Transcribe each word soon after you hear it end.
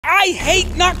I hate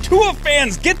Noctua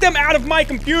fans! Get them out of my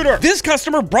computer! This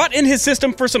customer brought in his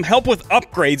system for some help with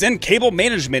upgrades and cable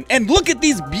management, and look at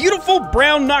these beautiful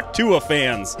brown Noctua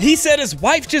fans. He said his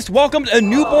wife just welcomed a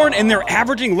newborn and they're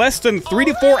averaging less than 3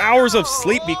 to 4 hours of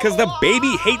sleep because the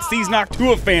baby hates these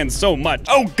Noctua fans so much.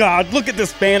 Oh god, look at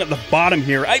this fan at the bottom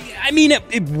here. I mean,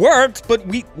 it works, but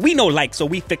we know like, so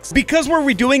we fix it. Because we're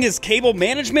redoing his cable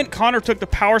management, Connor took the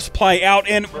power supply out,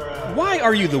 and why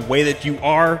are you the way that you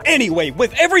are? Anyway,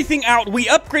 with everything out, we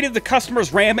upgraded the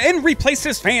customer's RAM and replaced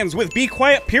his fans with Be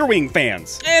Quiet Purewing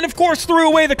fans. And of course, threw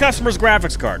away the customer's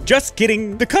graphics card. Just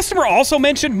kidding. The customer also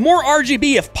mentioned more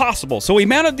RGB if possible, so we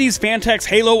mounted these Phanteks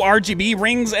Halo RGB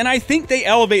rings, and I think they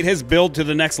elevate his build to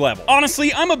the next level.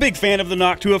 Honestly, I'm a big fan of the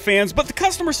Noctua fans, but the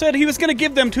customer said he was gonna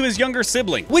give them to his younger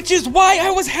sibling, which is why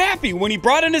I was happy when he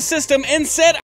brought in his system and said,